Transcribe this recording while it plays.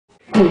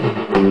Let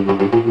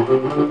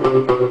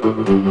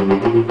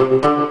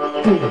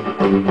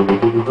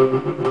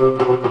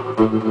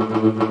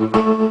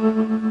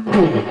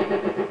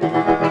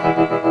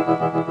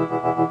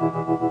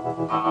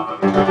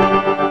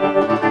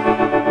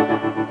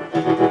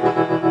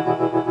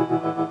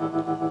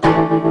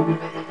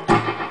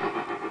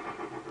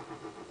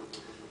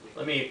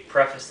me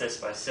preface this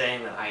by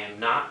saying that I am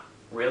not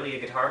really a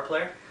guitar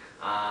player.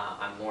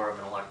 I'm more of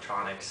an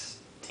electronics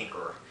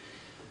tinkerer.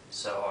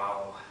 So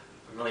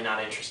I'm really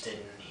not interested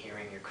in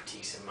hearing your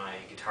critiques of my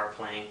guitar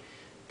playing.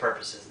 The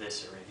purpose of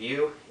this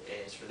review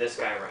is for this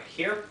guy right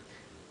here.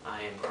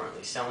 I am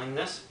currently selling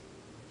this.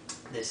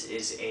 This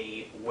is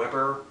a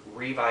Weber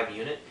Revibe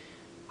unit,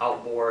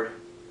 outboard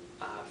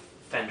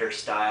Fender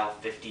style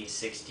 50s,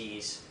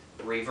 60s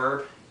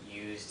reverb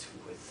used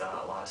with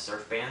a lot of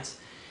surf bands,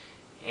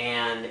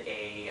 and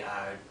a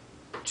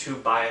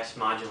tube bias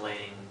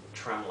modulating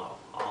tremolo,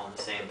 all in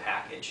the same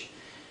package.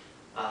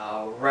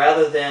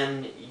 Rather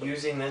than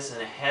using this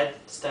in a head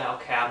style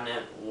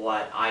cabinet,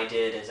 what I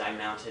did is I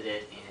mounted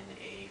it in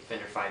a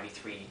Fender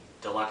 5E3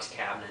 Deluxe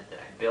cabinet that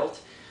I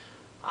built,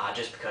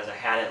 just because I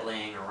had it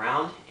laying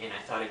around and I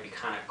thought it'd be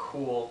kind of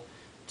cool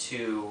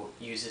to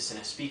use this in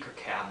a speaker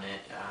cabinet.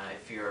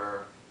 If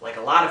you're like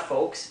a lot of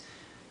folks,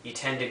 you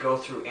tend to go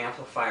through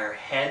amplifier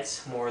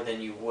heads more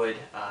than you would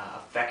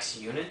effects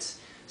units.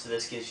 So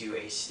this gives you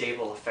a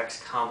stable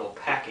effects combo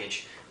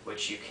package,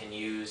 which you can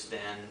use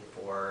then,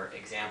 for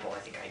example, I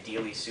think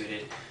ideally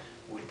suited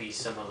would be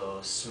some of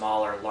those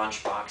smaller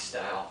lunchbox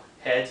style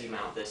heads. You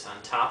mount this on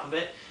top of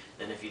it.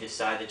 Then if you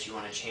decide that you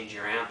want to change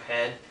your amp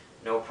head,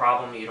 no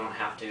problem. You don't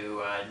have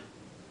to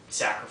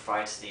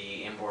sacrifice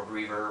the inboard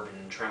reverb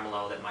and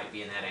tremolo that might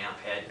be in that amp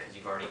head, because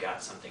you've already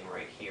got something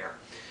right here.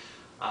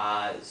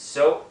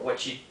 So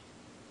what you're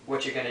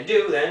going to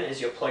do then is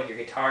you'll plug your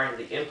guitar into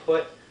the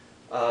input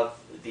of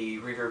the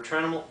Reverb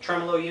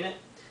Tremolo unit.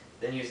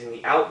 Then using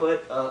the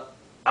output of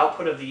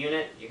the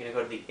unit, you're going to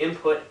go to the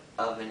input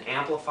of an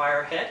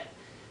amplifier head.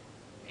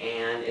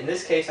 And in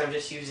this case, I'm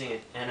just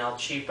using an El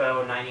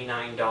Cheapo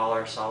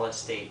 $99 solid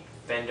state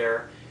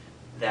Fender.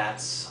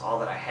 That's all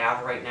that I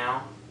have right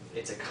now.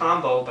 It's a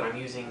combo, but I'm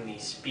using the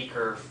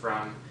speaker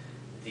from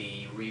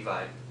the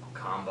Revibe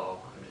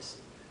combo. I'm just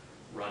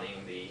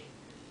running the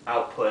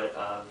output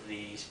of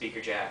the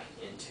speaker jack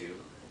into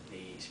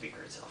the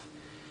speaker itself,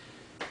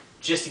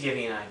 just to give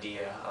you an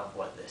idea of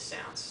what this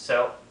sounds.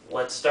 So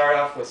let's start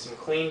off with some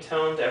clean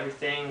tones.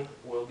 Everything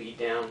will be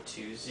down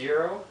to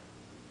 0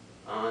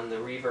 on the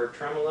Reverb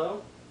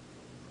Tremolo.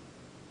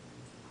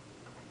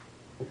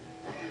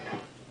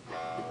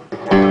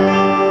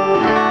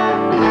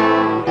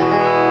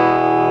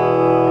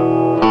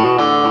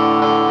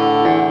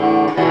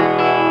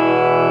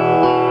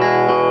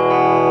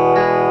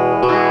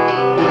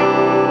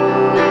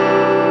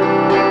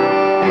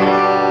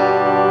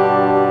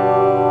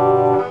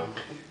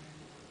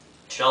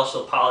 I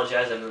also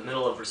apologize, I'm in the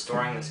middle of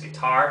restoring this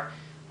guitar.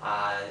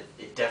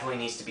 It definitely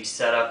needs to be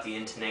set up. The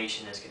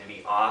intonation is going to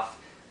be off.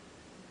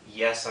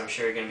 Yes, I'm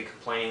sure you're going to be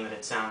complaining that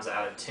it sounds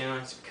out of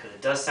tune, because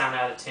it does sound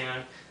out of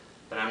tune,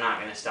 but I'm not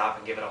going to stop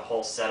and give it a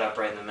whole setup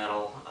right in the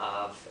middle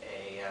of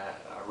a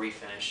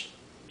refinish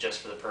just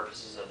for the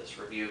purposes of this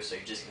review, so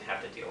you're just going to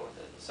have to deal with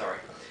it. Sorry.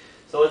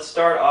 So let's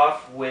start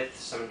off with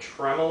some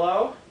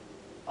tremolo.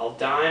 I'll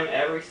dime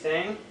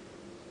everything.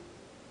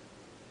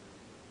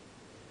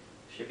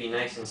 Should be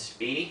nice and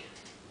speedy.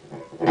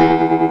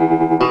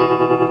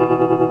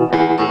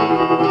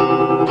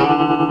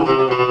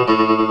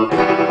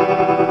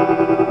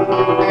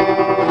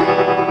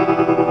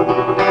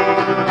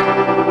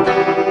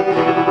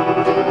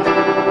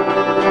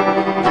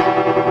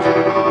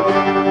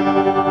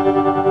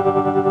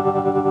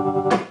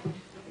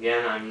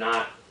 Again, I'm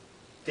not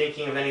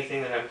thinking of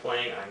anything that I'm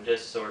playing, I'm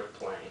just sort of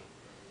playing.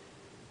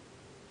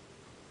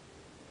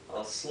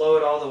 I'll slow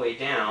it all the way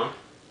down,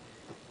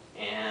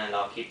 and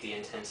I'll keep the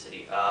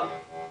intensity up.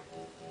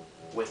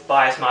 With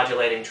bias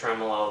modulating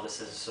tremolo,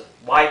 this is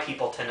why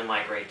people tend to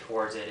migrate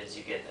towards it, is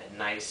you get a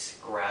nice,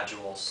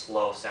 gradual,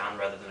 slow sound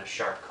rather than a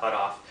sharp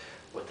cutoff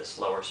with the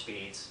slower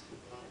speeds.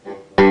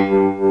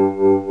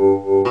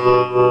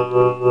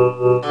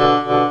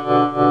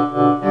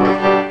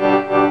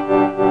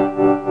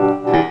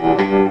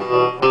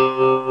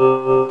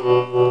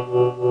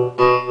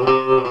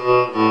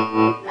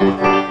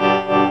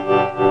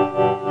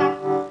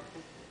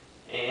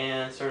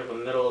 And sort of a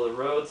middle of the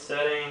road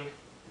setting.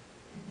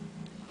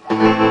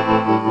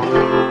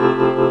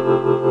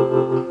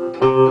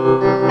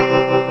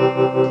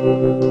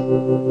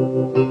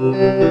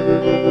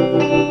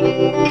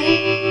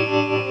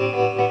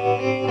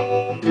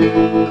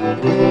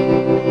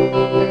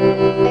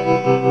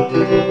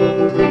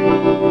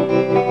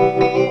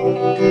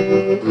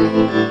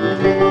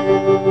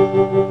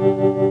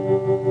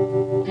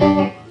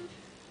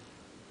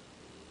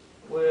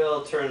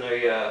 We'll turn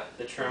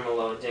the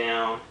tremolo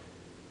down,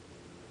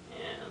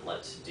 and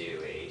let's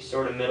do a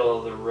sort of middle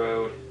of the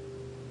road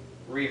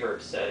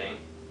reverb setting.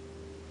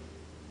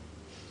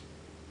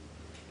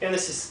 And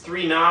this is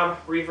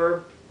 3-knob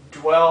reverb,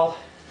 dwell,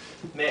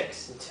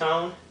 mix, and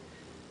tone.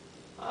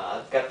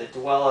 I've got the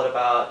dwell at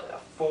about a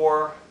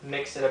 4,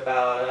 mix at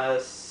about a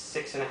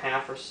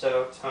 6.5 or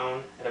so,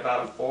 tone at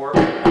about a 4.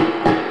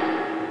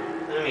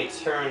 Let me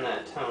turn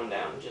that tone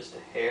down just a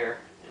hair,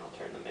 and I'll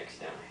turn the mix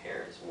down a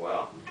hair as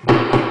well.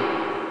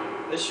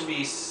 This should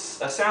be a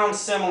sound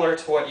similar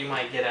to what you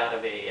might get out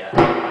of a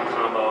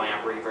combo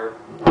amp reverb.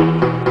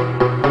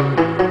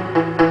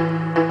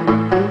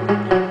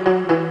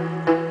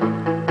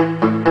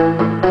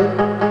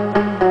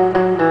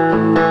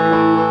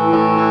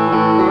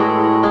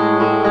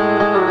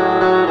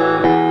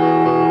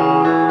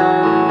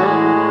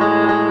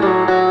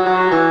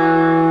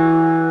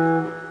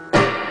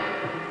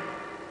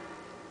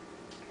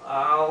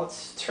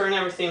 Let's turn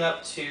everything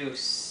up to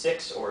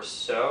 6 or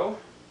so.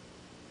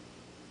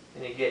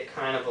 I'm going to get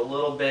kind of a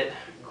little bit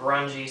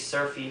grungy,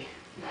 surfy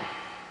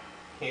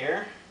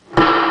here.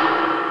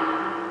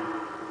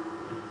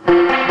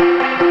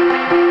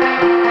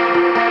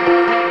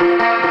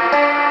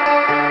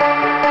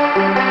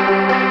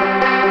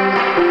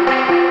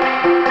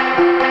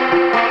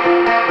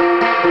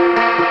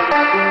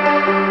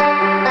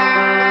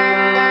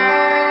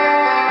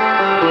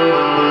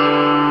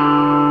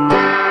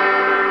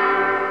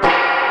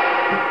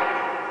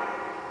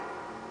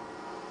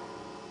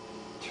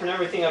 Turn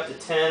everything up to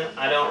 10.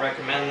 I don't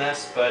recommend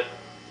this, but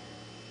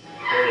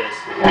here it is.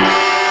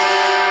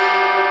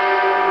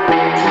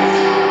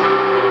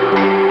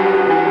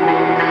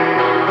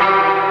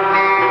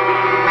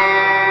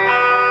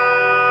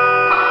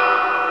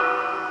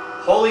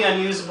 Wholly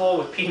unusable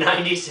with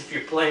P90s if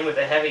you're playing with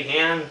a heavy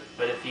hand,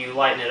 but if you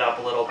lighten it up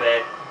a little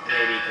bit,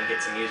 maybe you can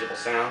get some usable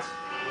sounds.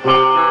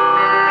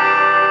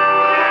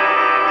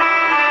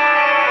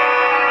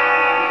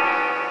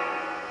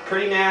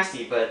 Pretty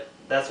nasty, but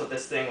that's what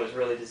this thing was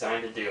really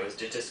designed to do, is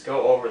to just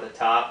go over the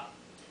top.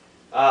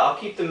 I'll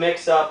keep the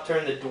mix up,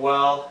 turn the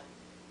dwell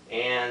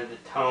and the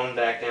tone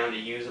back down to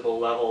usable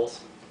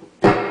levels.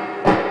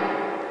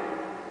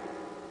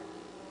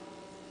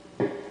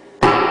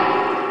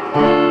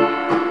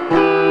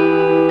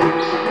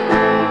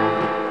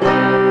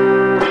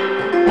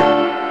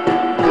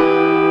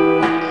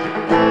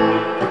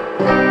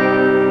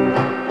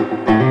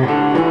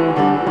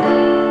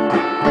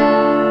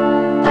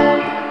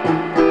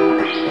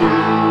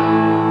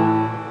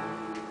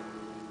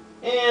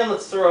 And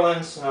let's throw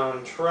in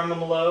some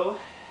Tremolo.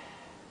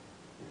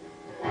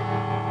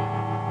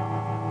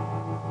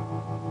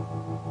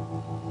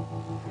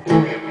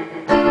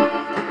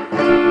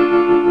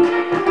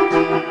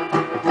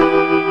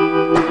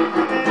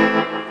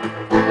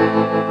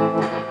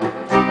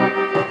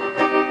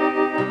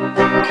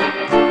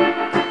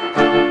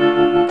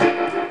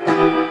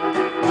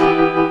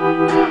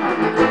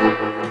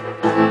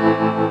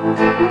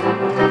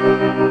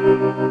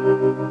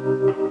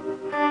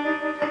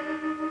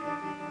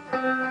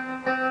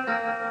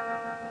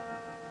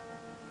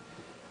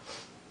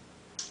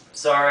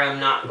 Sorry, I'm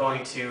not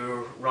going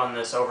to run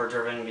this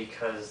overdriven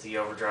because the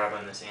overdrive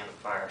on this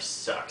amplifier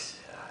sucks.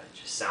 It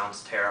just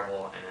sounds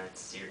terrible and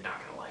you're not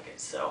going to like it.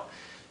 So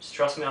just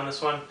trust me on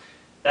this one.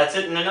 That's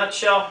it in a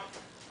nutshell.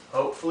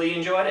 Hopefully you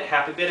enjoyed it.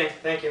 Happy bidding.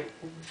 Thank you.